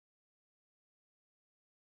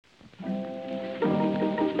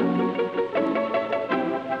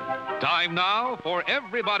Time now for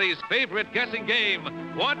everybody's favorite guessing game,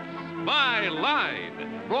 What's My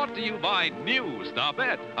Line? Brought to you by New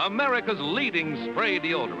Stopette, America's leading spray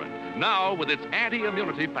deodorant. Now with its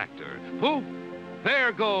anti-immunity factor. Poof,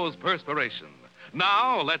 there goes perspiration.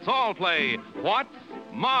 Now let's all play What's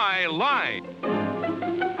My Line?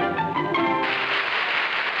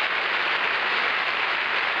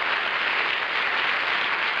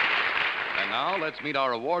 Now, let's meet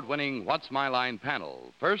our award-winning What's My Line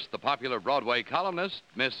panel. First, the popular Broadway columnist,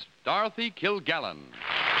 Miss Dorothy Kilgallen.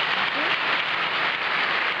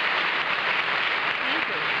 Thank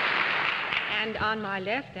you. And on my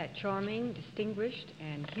left, that charming, distinguished,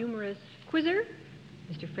 and humorous quizzer,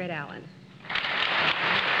 Mr. Fred Allen.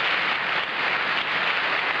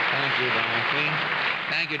 Thank you, Dorothy.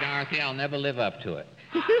 Thank you, Dorothy. I'll never live up to it.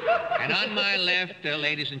 And on my left,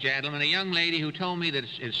 ladies and gentlemen, a young lady who told me that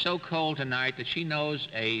it's so cold tonight that she knows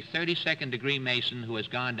a 32nd degree Mason who has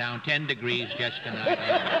gone down 10 degrees just tonight.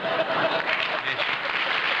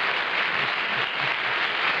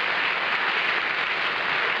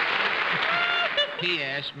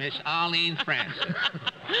 P.S. Miss Arlene Francis.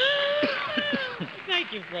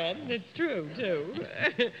 Thank you, Fred. It's true, too.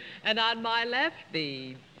 And on my left,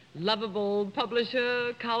 the lovable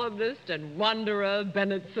publisher, columnist, and wanderer,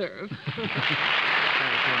 Bennett Cerf.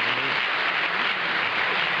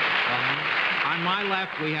 On my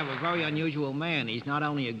left, we have a very unusual man. He's not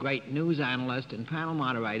only a great news analyst and panel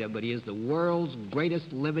moderator, but he is the world's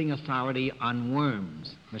greatest living authority on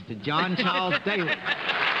worms, Mr. John Charles Daly.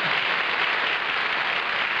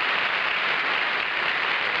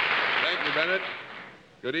 Thank you, Bennett.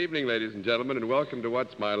 Good evening, ladies and gentlemen, and welcome to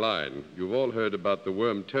What's My Line. You've all heard about the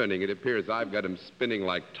worm turning. It appears I've got him spinning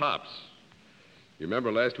like tops. You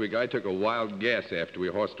remember last week I took a wild guess after we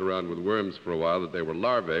horsed around with worms for a while that they were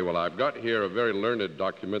larvae. Well, I've got here a very learned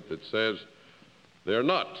document that says they're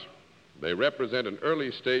not. They represent an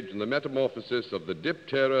early stage in the metamorphosis of the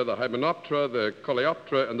Diptera, the Hymenoptera, the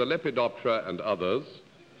Coleoptera, and the Lepidoptera, and others.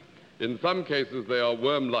 In some cases, they are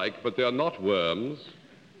worm-like, but they are not worms.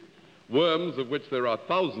 Worms, of which there are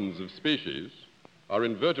thousands of species, are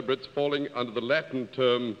invertebrates falling under the Latin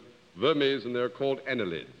term vermes, and they're called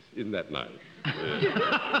annelids. Isn't that nice?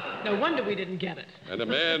 No wonder we didn't get it. And a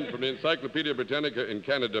man from the Encyclopedia Britannica in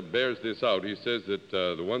Canada bears this out. He says that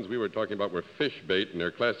the ones we were talking about were fish bait, and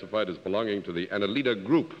they're classified as belonging to the Annelida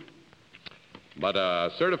group. But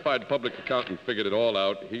a certified public accountant figured it all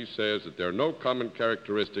out. He says that there are no common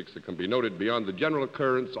characteristics that can be noted beyond the general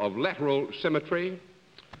occurrence of lateral symmetry.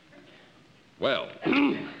 Well,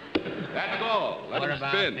 that's all. Let them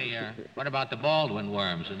spin. What about the Baldwin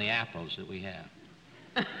worms in the apples that we have?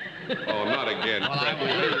 Oh, not again, Well, Fred.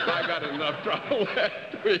 I got enough trouble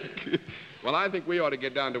last week. Well, I think we ought to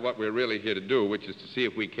get down to what we're really here to do, which is to see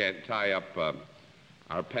if we can't tie up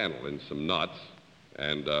our panel in some knots.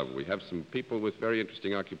 And we have some people with very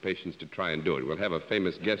interesting occupations to try and do it. We'll have a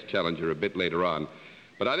famous guest challenger a bit later on.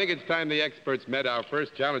 But I think it's time the experts met our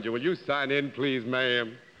first challenger. Will you sign in, please,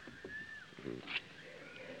 ma'am?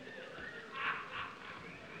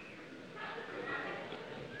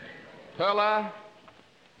 Perla,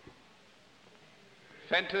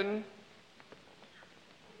 Fenton,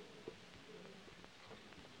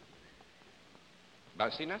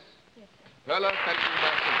 Barcinas? Yes. Perla, Fenton,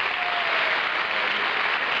 Barcinas.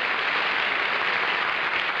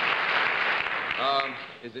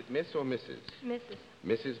 Is it Miss or Mrs.? Mrs.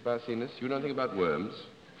 Mrs. Barcinas? You know nothing about worms?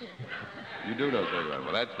 You do know something about them.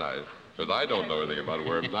 Well, that's nice. Because I don't know anything about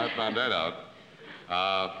worms. I found that out.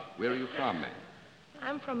 Where are you from, ma'am?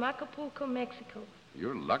 I'm from Acapulco, Mexico.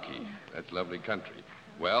 You're lucky. That's lovely country.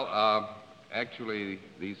 Well, actually,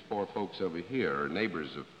 these four folks over here are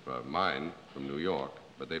neighbors of mine from New York.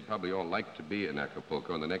 But they'd probably all like to be in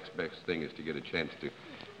Acapulco, and the next best thing is to get a chance to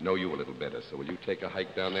know you a little better. So will you take a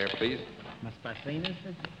hike down there, please? Miss Barcinas?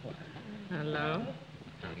 Hello?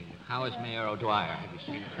 How is Mayor O'Dwyer? Have you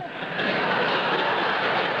seen her?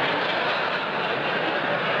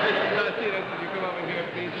 Would you come over here,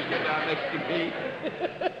 please, and get down next to me?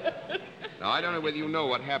 Now, I don't know whether you know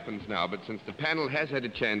what happens now, but since the panel has had a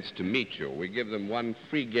chance to meet you, we give them one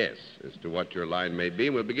free guess as to what your line may be.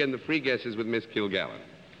 And we'll begin the free guesses with Miss Kilgallen.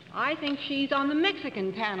 I think she's on the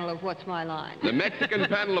Mexican panel of What's My Line. The Mexican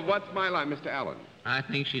panel of What's My Line, Mr. Allen. I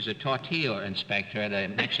think she's a tortilla inspector at a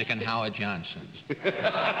Mexican Howard Johnson's. Miss Preston.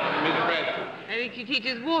 I think she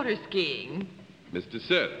teaches water skiing. Mr.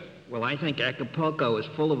 Cerf. Well, I think Acapulco is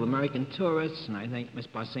full of American tourists, and I think Miss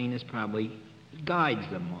Barcinas probably guides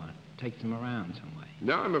them or takes them around some way.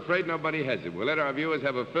 No, I'm afraid nobody has it. We'll let our viewers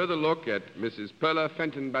have a further look at Mrs. Perla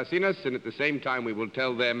Fenton Barcinas, and at the same time we will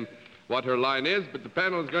tell them what her line is, but the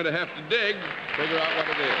panel is going to have to dig, figure out what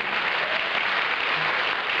it is.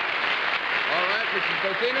 Mrs.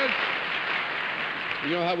 Bosinas.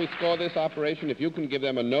 You know how we score this operation? If you can give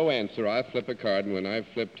them a no answer, I'll flip a card, and when I've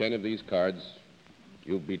flipped 10 of these cards,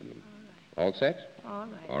 you've beaten them. All set? All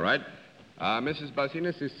right. All right. Mrs.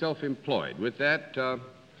 Bosinas is self-employed. With that,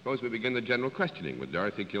 suppose we begin the general questioning with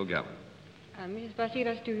Dorothy Kilgallen. Mrs.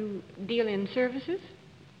 Basilas, do you deal in services?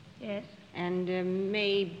 Yes. And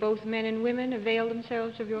may both men and women avail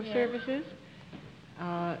themselves of your Yes. services?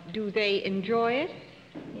 Do they enjoy it?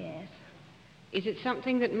 Yes. Is it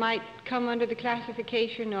something that might come under the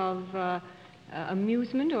classification of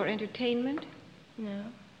amusement or entertainment? No.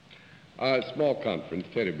 Small conference,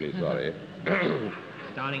 terribly sorry.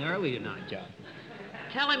 Starting early tonight, John.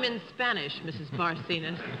 Tell him in Spanish, Mrs.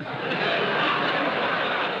 Barcinas.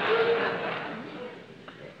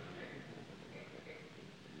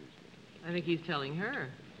 I think he's telling her.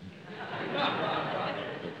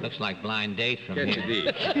 Looks like blind date from Yes, here.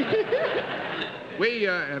 indeed. We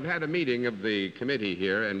have had a meeting of the committee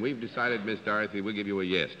here, and we've decided, Miss Dorothy, we'll give you a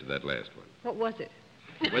yes to that last one. What was it?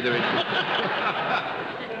 Whether it...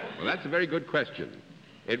 Well, that's a very good question.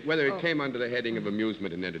 Whether it came under the heading of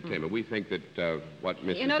amusement and entertainment. We think that what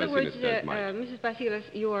Mrs. In other words, Basinas does might. Mrs. Basilas,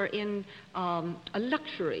 you are in a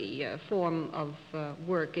luxury form of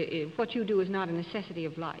work. What you do is not a necessity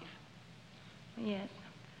of life. Yes.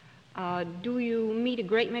 Do you meet a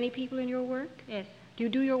great many people in your work? Yes. Do you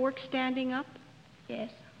do your work standing up?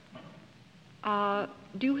 Yes.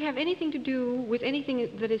 Do you have anything to do with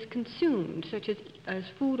anything that is consumed, such as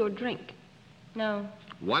food or drink? No.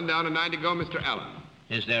 1 down and 9 to go, Mr. Allen.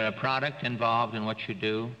 Is there a product involved in what you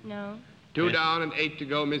do? No. 2 Yes. down and 8 to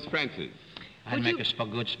go, Miss Francis. I'd make a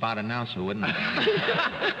good spot announcer, wouldn't I?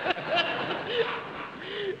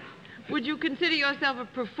 Would you consider yourself a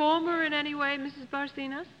performer in any way, Mrs.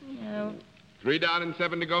 Barcinas? No. 3 down and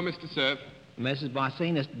 7 to go, Mr. Cerf. Mrs.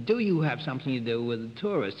 Barcinas, do you have something to do with the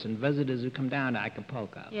tourists and visitors who come down to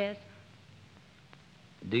Acapulco? Yes.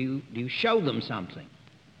 Do you show them something?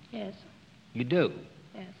 Yes. You do?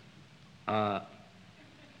 Yes.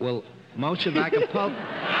 Well, most of Acapulco...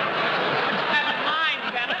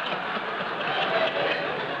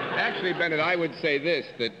 Actually, Bennett, I would say this,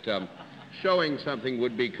 that showing something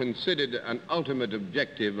would be considered an ultimate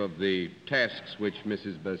objective of the tasks which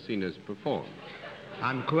Mrs. Basinas performs.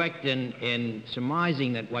 I'm correct in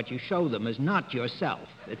surmising that what you show them is not yourself.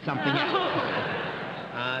 It's something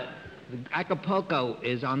else. Acapulco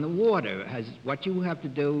is on the water. What you have to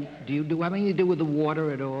do you do have anything to do with the water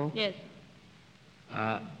at all? Yes.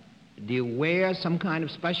 Do you wear some kind of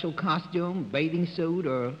special costume, bathing suit,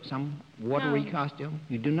 or some watery No. costume?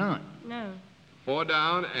 You do not. No. 4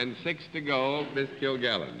 down and 6 to go, Miss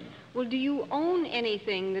Kilgallen. Well, do you own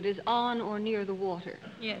anything that is on or near the water?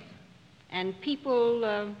 Yes. And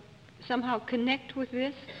people somehow connect with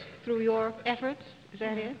this through your efforts? Is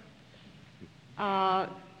that it?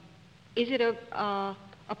 Is it a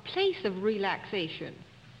place of relaxation?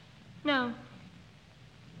 No.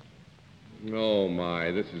 Oh, my,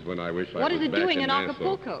 this is when I wish I was What is it back doing in Nassau.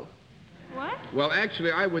 Acapulco? What? Well,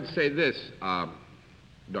 actually, I would say this,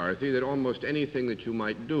 Dorothy, that almost anything that you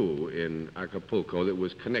might do in Acapulco that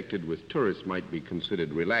was connected with tourists might be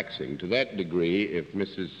considered relaxing. To that degree, if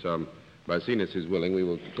Mrs. Barcinas is willing, we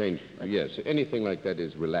will change. Yes, anything like that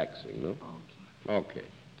is relaxing, no? Okay.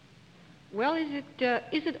 Well, is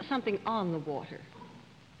it something on the water?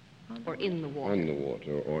 Or in the water? On the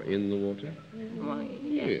water or in the water? Well,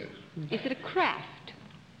 yes. Is it a craft?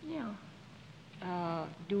 Yeah.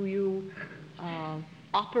 Do you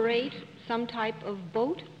operate some type of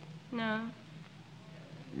boat? No.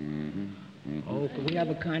 Oh, can we have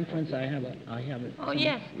a conference? I have a... Oh,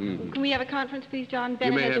 yes. Can we have a conference, please, John? You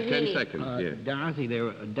Bennett may has have a 10 weenie. seconds, yes. Dorothy,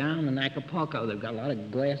 they're down in Acapulco. They've got a lot of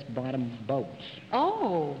glass-bottom boats.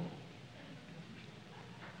 Oh.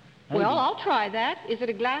 Well, I'll try that. Is it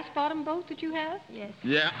a glass-bottom boat that you have? Yes.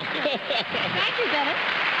 Yeah. Thank you, Bennett.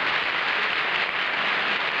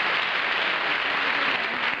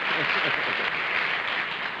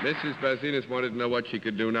 Mrs. Barcinas wanted to know what she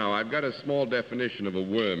could do now. I've got a small definition of a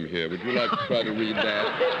worm here. Would you like to try to read that?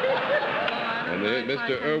 And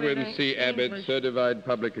Mr. Irwin C. Abbott, certified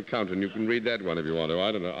public accountant. You can read that one if you want to.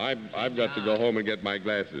 I don't know. I've got to go home and get my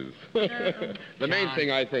glasses. The main John.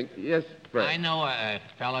 thing I think... Yes, Fred. I know a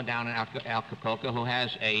fellow down in Acapulco who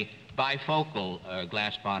has a bifocal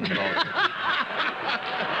glass-bottom boat.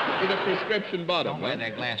 With a prescription bottom, Don't wear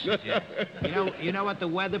their glasses, yeah. You know what the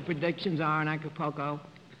weather predictions are in Acapulco?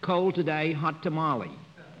 Cold today, hot tamale.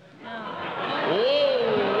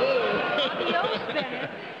 Adios, Bennett.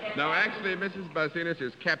 Now, actually, Mrs. Barcinas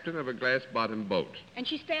is captain of a glass-bottom boat. And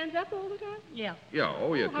she stands up all the time? Yeah. Yeah,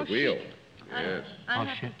 oh, yes, how the wheel. chic. Yes. I Oh,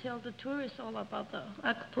 have sure. to tell the tourists all about the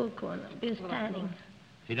Acapulco and this tanning.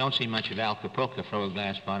 You don't see much of Acapulco, throw a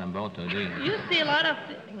glass bottom boat, though, do you? You see a lot of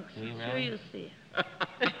things. Do you Sure really? you see.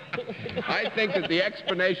 I think that the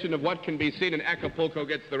explanation of what can be seen in Acapulco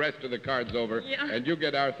gets the rest of the cards over, Yeah. and you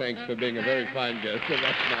get our thanks for being a very fine guest. So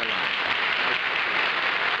that's my line.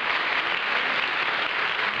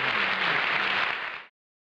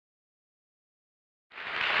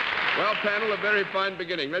 Well, panel, a very fine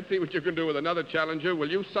beginning. Let's see what you can do with another challenger. Will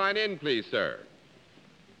you sign in, please, sir?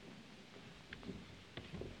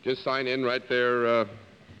 Just sign in right there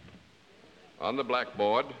on the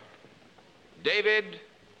blackboard. David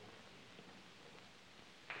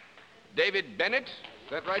Bennett. Is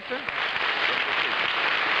that right, sir?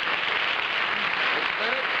 Mr.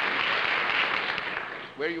 Bennett?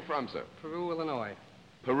 Where are you from, sir? Peru, Illinois.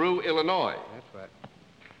 Peru, Illinois. That's right.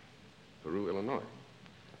 Peru, Illinois.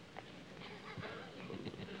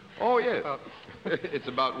 Oh, yes. About- It's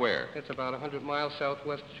about where? It's about 100 miles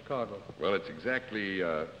southwest of Chicago. Well, it's exactly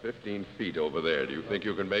 15 feet over there. Do you think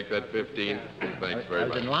you can make that 15? Thanks I very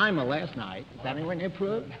was in much. Lima last night. Is that anywhere near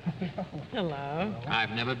Peru? Hello. I've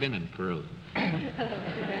never been in Peru.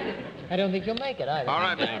 I don't think you'll make it either. All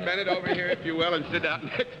right, Mr. Bennett, over here, if you will, and sit down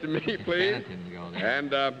next to me, please. Bennett didn't go there.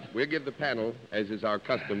 And we'll give the panel, as is our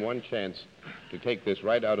custom, one chance to take this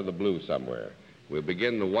right out of the blue somewhere. We'll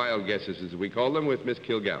begin the wild guesses, as we call them, with Miss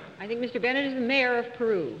Kilgallen. I think Mr. Bennett is the mayor of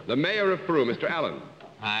Peru. The mayor of Peru, Mr. Allen.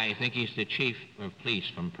 I think he's the chief of police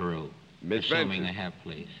from Peru. Miss Assuming Benson. they have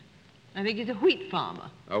police. I think he's a wheat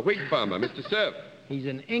farmer. A wheat farmer, Mr. Cerf. He's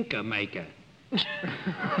an Inca maker.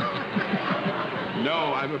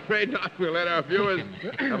 No, I'm afraid not. We'll let our viewers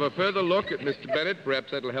have a further look at Mr. Bennett.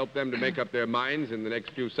 Perhaps that'll help them to make up their minds in the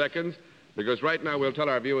next few seconds. Because right now we'll tell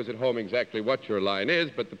our viewers at home exactly what your line is,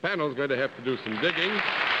 but the panel's going to have to do some digging.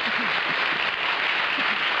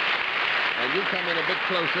 And you come in a bit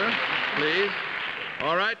closer, please.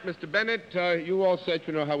 All right, Mr. Bennett, you all set.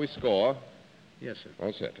 You know how we score. Yes, sir.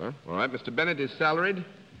 All set, huh? All right, Mr. Bennett is salaried.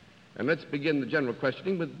 And let's begin the general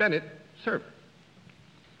questioning with Bennett, sir.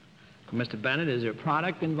 Mr. Bennett, is there a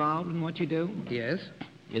product involved in what you do? Yes.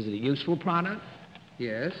 Is it a useful product?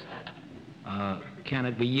 Yes. Can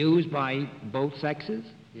it be used by both sexes?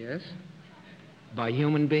 Yes. By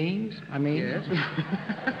human beings, I mean? Yes.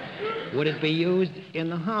 Would it be used in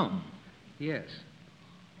the home? Yes.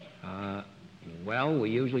 Well, we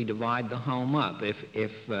usually divide the home up.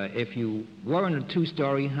 If you were in a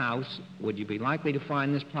two-story house, would you be likely to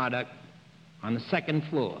find this product on the second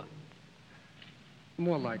floor?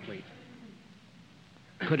 More likely.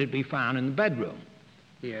 Could it be found in the bedroom?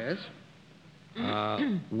 Yes.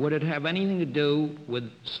 Would it have anything to do with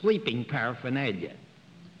sleeping paraphernalia?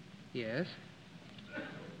 Yes.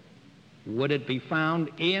 Would it be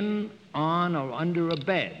found in, on, or under a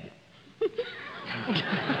bed?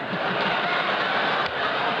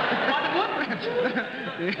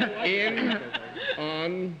 In,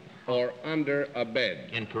 on, or under a bed?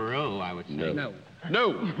 In Peru, I would say. No.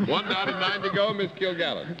 No. 1 out of 9 to go, Miss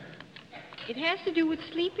Kilgallen. It has to do with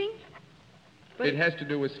sleeping? But It has to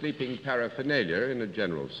do with sleeping paraphernalia in a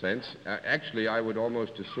general sense. Actually, I would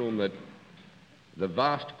almost assume that the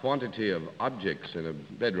vast quantity of objects in a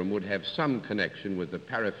bedroom would have some connection with the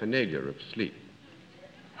paraphernalia of sleep.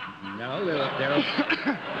 No, there are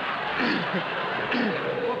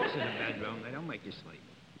books in a bedroom. They don't make you sleep.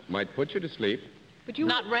 Might put you to sleep. But you,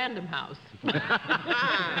 Not Random House.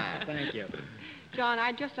 Thank you. John,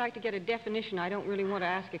 I'd just like to get a definition. I don't really want to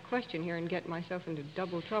ask a question here and get myself into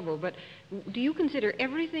double trouble. But do you consider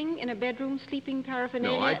everything in a bedroom sleeping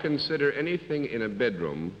paraphernalia? No, I consider anything in a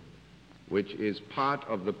bedroom which is part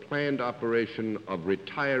of the planned operation of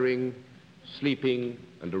retiring, sleeping,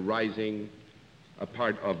 and arising a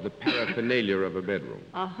part of the paraphernalia of a bedroom.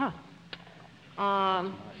 Uh-huh.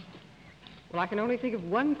 Well, I can only think of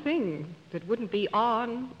one thing that wouldn't be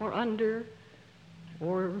on or under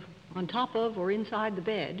or on top of or inside the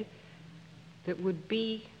bed that would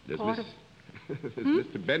be There's part of... There's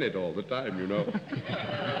Mr. Bennett all the time, you know.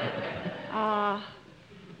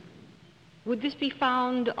 Would this be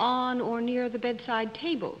found on or near the bedside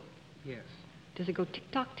table? Yes. Does it go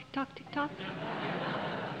tick-tock, tick-tock, tick-tock?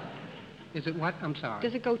 Is it what? I'm sorry.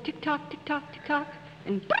 Does it go tick-tock, tick-tock, tick-tock?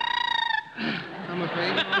 And... I'm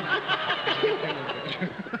afraid.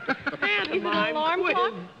 Is it an alarm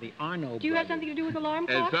clock? The Arno Do you have brothers. something to do with alarm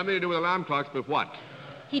And clocks? something to do with alarm clocks, but what?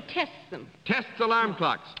 He tests them. Tests alarm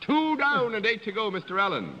clocks. 2 down and 8 to go, Mr.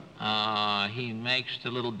 Allen. He makes the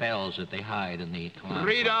little bells that they hide in the alarm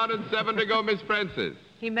 3 clock. down and 7 to go, Miss Francis.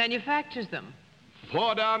 He manufactures them.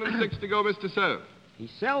 4 down and 6 to go, Mr. Cerf. He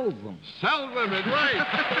sells them. Sell them is right.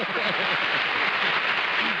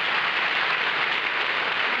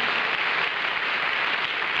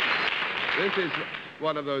 This is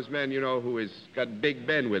one of those men, you know, who has got Big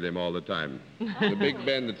Ben with him all the time. The Big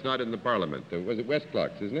Ben that's not in the Parliament. Was it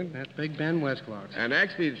Westclox, isn't it? That's Big Ben Westclox. And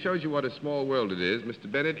actually, it shows you what a small world it is.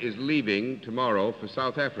 Mr. Bennett is leaving tomorrow for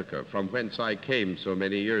South Africa, from whence I came so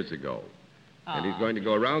many years ago. And he's going to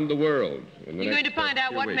go around the world. You're going to find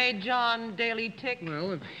out what made John Daly tick?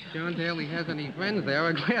 Well, if John Daly has any friends there,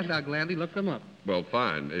 I'll gladly look them up. Well,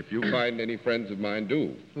 fine. If you find any friends of mine,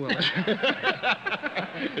 do. Well,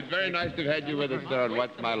 It's very nice to have had you with us, sir, on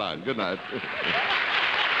What's My Line. Good night.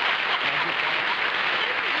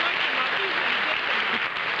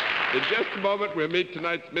 In just a moment, we'll meet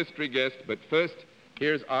tonight's mystery guest, but first,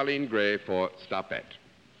 here's Arlene Gray for Stop At.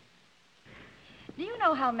 Do you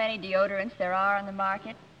know how many deodorants there are on the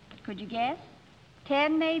market? Could you guess?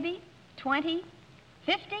 10, maybe? 20?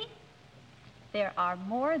 50? There are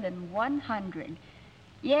more than 100.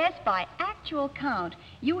 Yes, by actual count,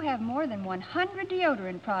 you have more than 100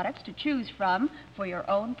 deodorant products to choose from for your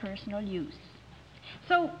own personal use.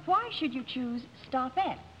 So why should you choose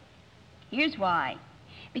Stopette? Here's why.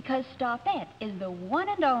 Because Stopette is the one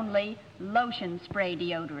and only lotion spray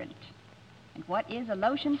deodorant. And what is a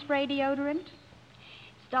lotion spray deodorant?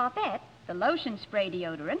 Stopette, the lotion spray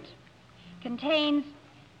deodorant, contains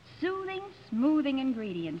soothing, smoothing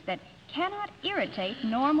ingredients that cannot irritate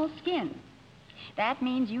normal skin. That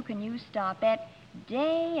means you can use Stopette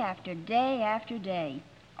day after day after day,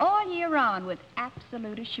 all year round with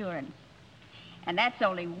absolute assurance. And that's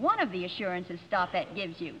only one of the assurances Stopette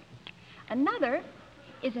gives you. Another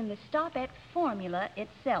is in the Stopette formula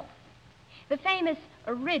itself. The famous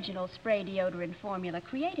original spray deodorant formula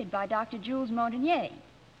created by Dr. Jules Montagnier.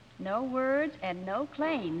 No words and no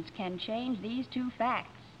claims can change these two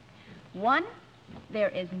facts. One, there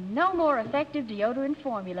is no more effective deodorant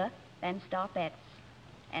formula than Stopette's.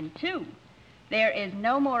 And two, there is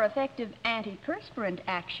no more effective antiperspirant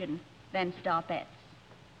action than Stopette's.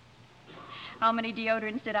 How many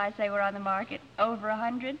deodorants did I say were on the market? Over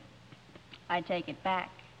 100? I take it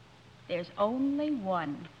back. There's only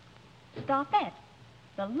one. Stopette,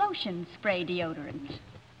 the lotion spray deodorant.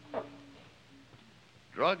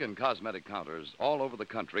 Drug and cosmetic counters all over the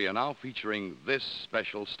country are now featuring this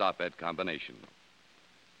special Stopette combination.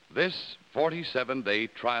 This 47-day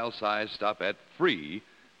trial size Stopette free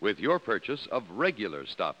with your purchase of regular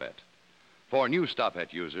Stopette. For new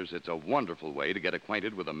Stopette users, it's a wonderful way to get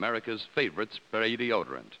acquainted with America's favorite spray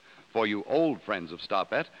deodorant. For you old friends of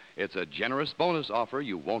Stopette, it's a generous bonus offer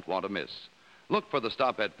you won't want to miss. Look for the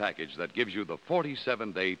Stopette package that gives you the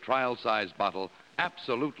 47-day trial size bottle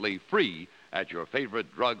absolutely free at your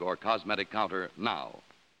favorite drug or cosmetic counter now.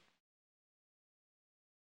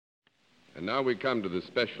 And now we come to the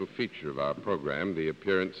special feature of our program, the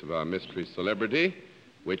appearance of our mystery celebrity,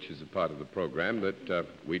 which is a part of the program that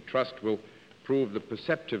we trust will prove the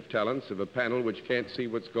perceptive talents of a panel which can't see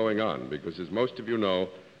what's going on, because as most of you know,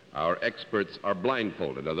 our experts are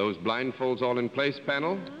blindfolded. Are those blindfolds all in place,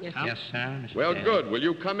 panel? Yes, sir. Yes, sir. Mr. Well, Daly. good. Will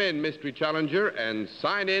you come in, mystery challenger, and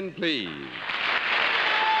sign in, please?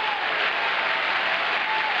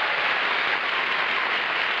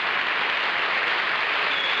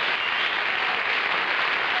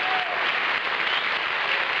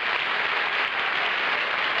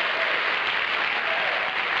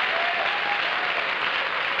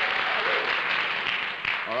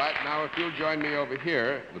 All right, now if you'll join me over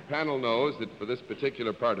here, the panel knows that for this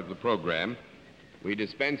particular part of the program, we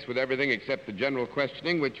dispense with everything except the general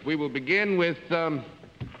questioning, which we will begin with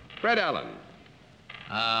Fred Allen.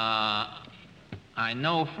 I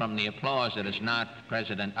know from the applause that it's not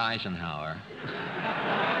President Eisenhower.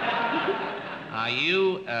 Are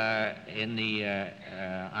you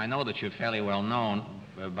I know that you're fairly well known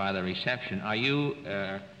by the reception. Are you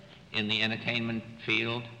in the entertainment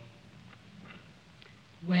field?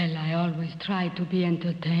 Well, I always try to be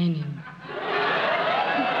entertaining.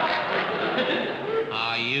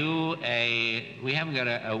 Are you we haven't got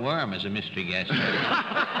a worm as a mystery guest.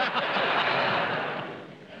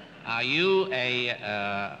 Are you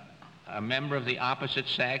a member of the opposite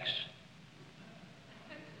sex?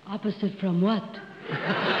 Opposite from what?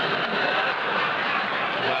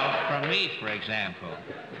 Well, from me, for example.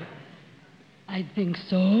 I think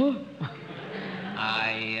so.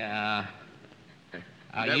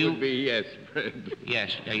 That would be yes, Fred.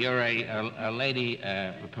 Yes, you're a lady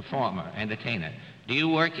performer, entertainer. Do you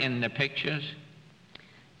work in the pictures?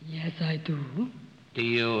 Yes, I do. Do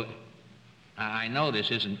you... I know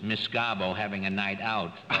this isn't Miss Garbo having a night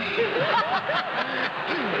out.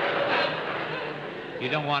 You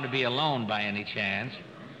don't want to be alone by any chance.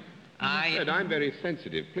 Fred, I'm very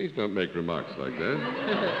sensitive. Please don't make remarks like that.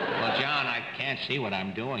 Well, John, I can't see what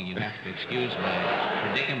I'm doing. You have to excuse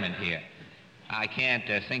my predicament here. I can't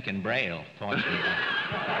think in Braille, fortunately.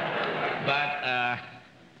 But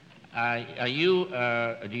do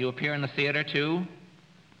you appear in the theater, too?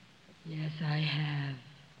 Yes, I have.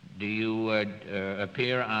 Do you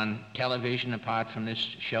appear on television apart from this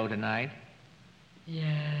show tonight?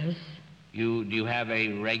 Yes. Do you have a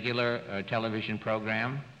regular television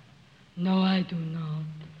program? No, I do not.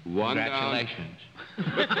 One Congratulations.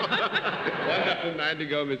 Down. 109 to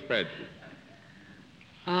go, Miss Francis.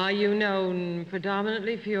 Are you known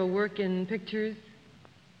predominantly for your work in pictures?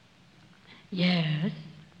 Yes.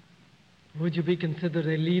 Would you be considered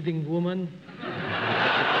a leading woman?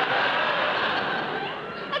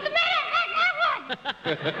 What's the matter?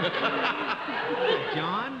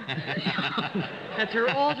 John? That's her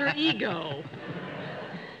alter ego.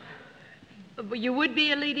 But you would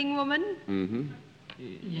be a leading woman? Mm-hmm.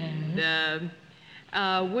 Yes.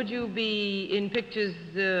 Would you be in pictures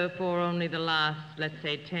for only the last, let's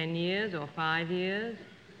say, 10 years or 5 years?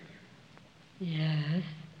 Yes.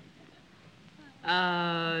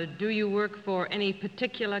 Do you work for any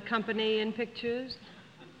particular company in pictures?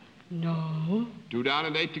 No. 2 down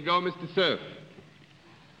and 8 to go, Mr. Cerf.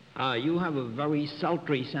 You have a very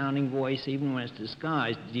sultry-sounding voice, even when it's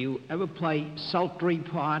disguised. Do you ever play sultry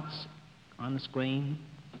parts on the screen?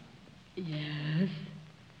 Yes.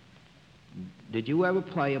 Did you ever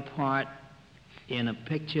play a part in a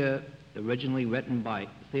picture originally written by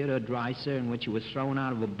Theodore Dreiser in which you were thrown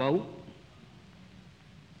out of a boat?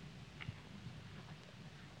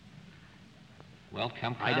 Well,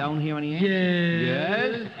 come. I don't hear any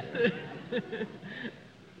answers. Yes?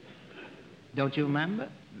 Don't you remember?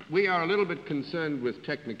 We are a little bit concerned with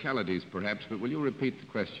technicalities, perhaps, but will you repeat the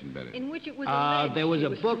question, Betty? In which it was alleged There was he a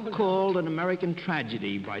book thrown called An American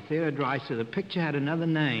Tragedy by Theodore Dreiser. The picture had another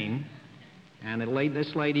name, and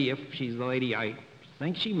this lady, if she's the lady I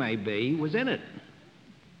think she may be, was in it.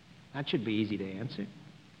 That should be easy to answer.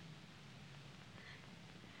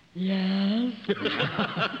 Yes.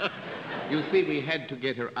 You see, we had to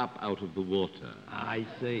get her up out of the water. I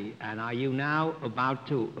see. And are you now about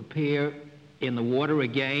to appear in the water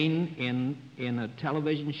again in a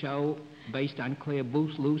television show based on Claire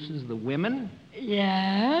Booth Luce's The Women?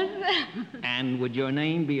 Yes. And would your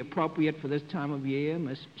name be appropriate for this time of year,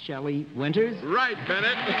 Miss Shelley Winters? Right,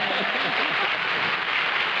 Bennett.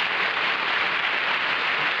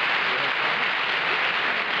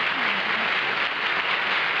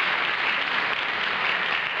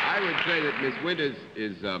 I would say that Miss Winters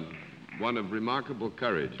is one of remarkable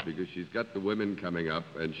courage because she's got the women coming up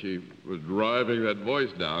and she was driving that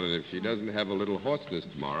voice down, and if she doesn't have a little hoarseness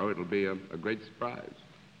tomorrow, it'll be a great surprise.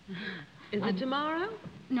 Is it tomorrow?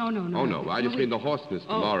 No. Oh, no, I just mean the hoarseness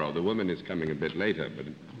tomorrow. The woman is coming a bit later, but...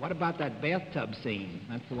 What about that bathtub scene?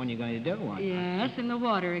 That's the one you're going to do, aren't you? Yes, in the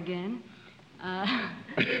water again. I'm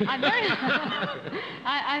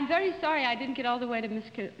very sorry I didn't get all the way to Miss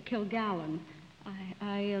Kilgallen.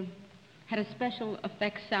 I had a special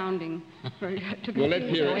effects sounding to Well, let's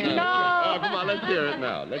hear it now. No! Oh, come on, let's hear it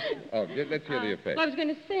now. Let's hear the effect. Well, I was going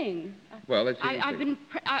to sing. Well, let's hear it.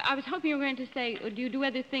 I was hoping you were going to say, do you do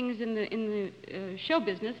other things in the show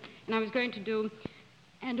business? And I was going to do,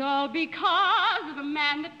 and all because of the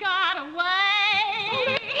man that got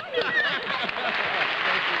away.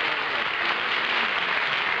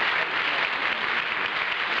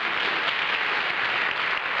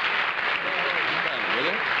 Will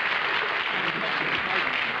you?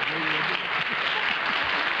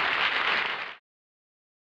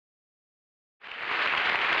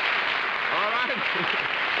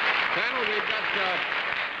 Panel, we've got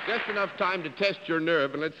just enough time to test your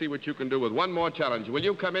nerve, and let's see what you can do with one more challenge. Will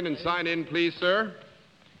you come in and sign in, please, sir?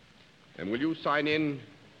 And will you sign in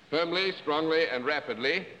firmly, strongly, and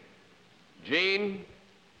rapidly? Jean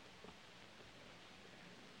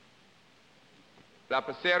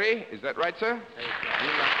Lapaceri, is that right, sir?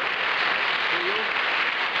 Jean Lapaceri.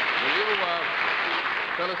 Will you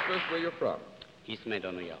tell us first where you're from? East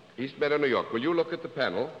Meadow, New York. East Meadow, New York. Will you look at the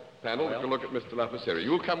panel? You can look at Mr. Lapaceri.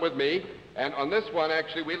 You'll come with me, and on this one,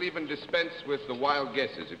 actually, we'll even dispense with the wild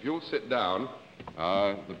guesses. If you'll sit down,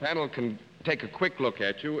 the panel can take a quick look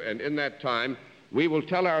at you, and in that time, we will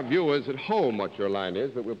tell our viewers at home what your line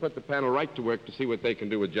is, but we'll put the panel right to work to see what they can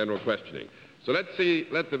do with general questioning. So let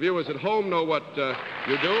the viewers at home know what you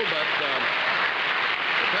do, but the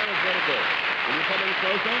panel's very good. Will you come in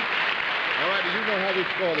closer? All right, you know how we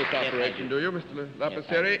score this operation, do you, Mr.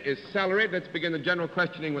 Lapaceri? Is salaried. Let's begin the general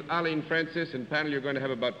questioning with Arlene Francis, and panel, you're going to have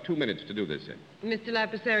about 2 minutes to do this in. Mr.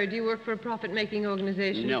 Lapaceri, do you work for a profit-making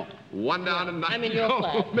organization? No. 1 down and 9 I'm in to your go,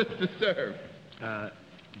 class. Mr. Serve.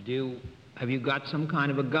 Have you got some kind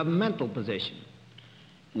of a governmental position?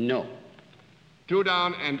 No. 2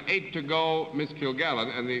 down and 8 to go, Miss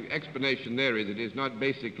Kilgallen, and the explanation there is it is not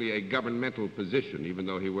basically a governmental position, even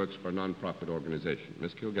though he works for a non-profit organization.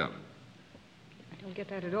 Miss Kilgallen. I don't get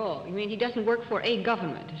that at all. You mean he doesn't work for a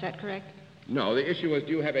government, is that correct? No, the issue is, do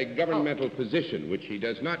you have a governmental position, which he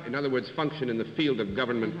does not, in other words, function in the field of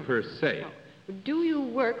government per se? Do you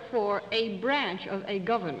work for a branch of a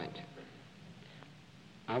government?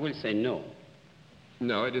 I will say no.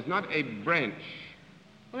 No, it is not a branch.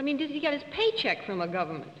 Well, I mean, does he get his paycheck from a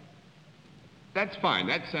government? That's fine.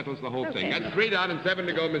 That settles the whole thing. Okay. That's 3 down and 7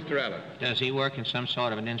 to go, Mr. Allen. Does he work in some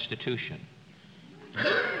sort of an institution?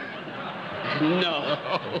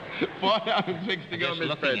 No. 4 down and 6 to go, Just Miss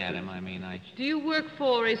looking Preston. at him, I mean, Do you work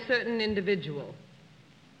for a certain individual?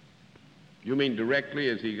 You mean directly?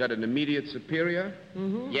 Has he got an immediate superior?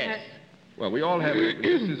 Mm-hmm. Yes. Well, we all have.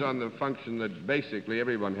 This is on the function that basically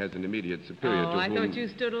everyone has an immediate superior Oh, to I whom... thought you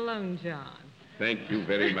stood alone, John. Thank you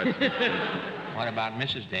very much. what about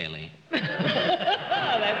Mrs. Daly? That's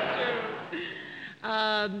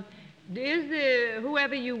true. Is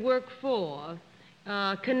whoever you work for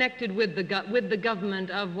connected with the government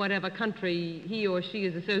of whatever country he or she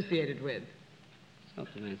is associated with?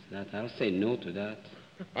 Something like that. I'll say no to that.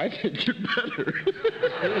 I think you'd better.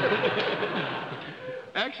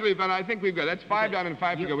 Actually, but I think we've got... That's 5 down and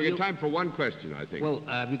 5 to go. We got time for one question, I think. Well,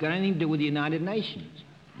 have you got anything to do with the United Nations?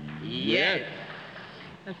 Yes.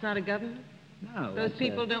 That's not a government? No. Those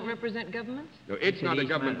people don't represent governments? No, it's not a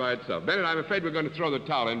government by itself. Bennett, I'm afraid we're going to throw the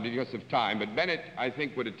towel in because of time, but Bennett, I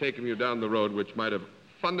think, would have taken you down the road which might have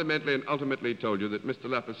fundamentally and ultimately told you that Mr.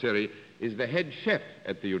 Lapaceri is the head chef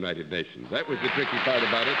at the United Nations. That was the tricky part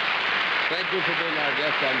about it. Thank you for being our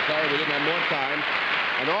guest. I'm sorry we didn't have more time.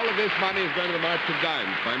 And all of this money is going to the March of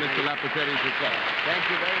Dimes by Mr. Lapaceri's request. Thank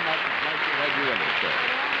you very much. It's nice to have you with us, sir.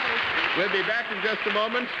 We'll be back in just a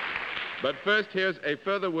moment. But first, here's a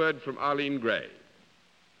further word from Arlene Gray.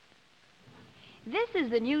 This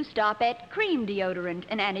is the new Stop-Et Cream Deodorant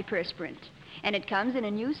and Antiperspirant. And it comes in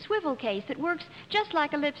a new swivel case that works just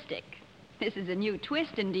like a lipstick. This is a new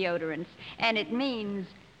twist in deodorants, and it means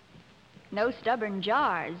no stubborn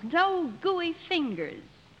jars, no gooey fingers,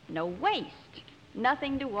 no waste,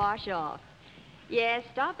 nothing to wash off. Yes,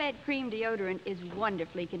 Stop-Et Cream Deodorant is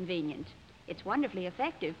wonderfully convenient. It's wonderfully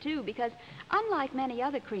effective, too, because unlike many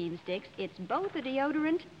other cream sticks, it's both a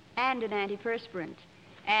deodorant and an antiperspirant.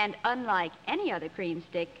 And unlike any other cream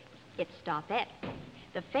stick, it's Stop-Et.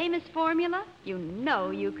 The famous formula you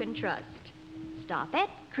know you can trust. Stop-Et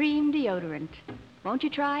Cream Deodorant. Won't you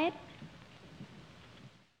try it?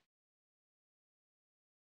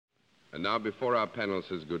 And now, before our panel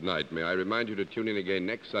says goodnight, may I remind you to tune in again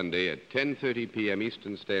next Sunday at 10:30 p.m.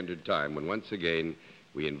 Eastern Standard Time, when once again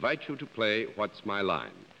we invite you to play What's My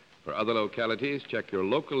Line? For other localities, check your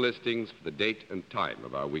local listings for the date and time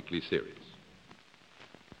of our weekly series.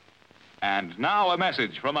 And now a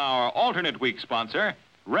message from our alternate week sponsor,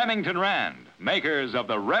 Remington Rand, makers of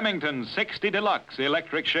the Remington 60 Deluxe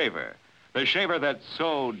electric shaver. The shaver that's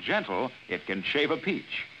so gentle it can shave a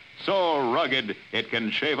peach, so rugged it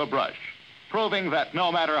can shave a brush, proving that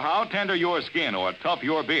no matter how tender your skin or tough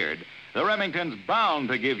your beard, the Remington's bound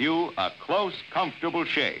to give you a close, comfortable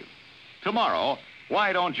shave. Tomorrow,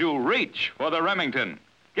 why don't you reach for the Remington?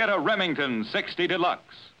 Get a Remington 60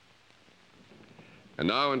 Deluxe. And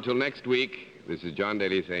now, until next week, this is John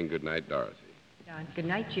Daly saying goodnight, Dorothy. John, good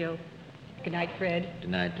night, Jill. Good night, Fred. Good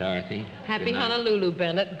night, Dorothy. Happy Good night. Honolulu,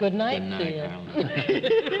 Bennett. Good night, Good to night, you.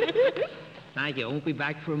 Carla. Thank you. I won't be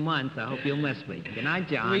back for a month. I hope you'll miss me. Good night,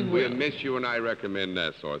 John. We'll miss you, and I recommend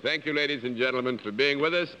Nassau. Thank you, ladies and gentlemen, for being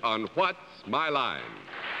with us on What's My Line?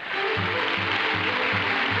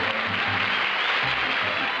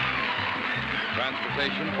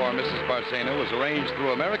 Transportation for Mrs. Barcena was arranged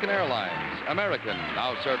through American Airlines. American,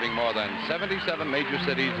 now serving more than 77 major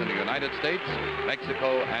cities in the United States,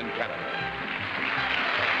 Mexico, and Canada.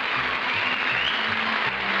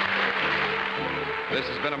 This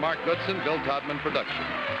has been a Mark Goodson, Bill Todman production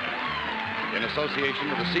in association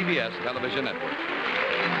with the CBS Television Network.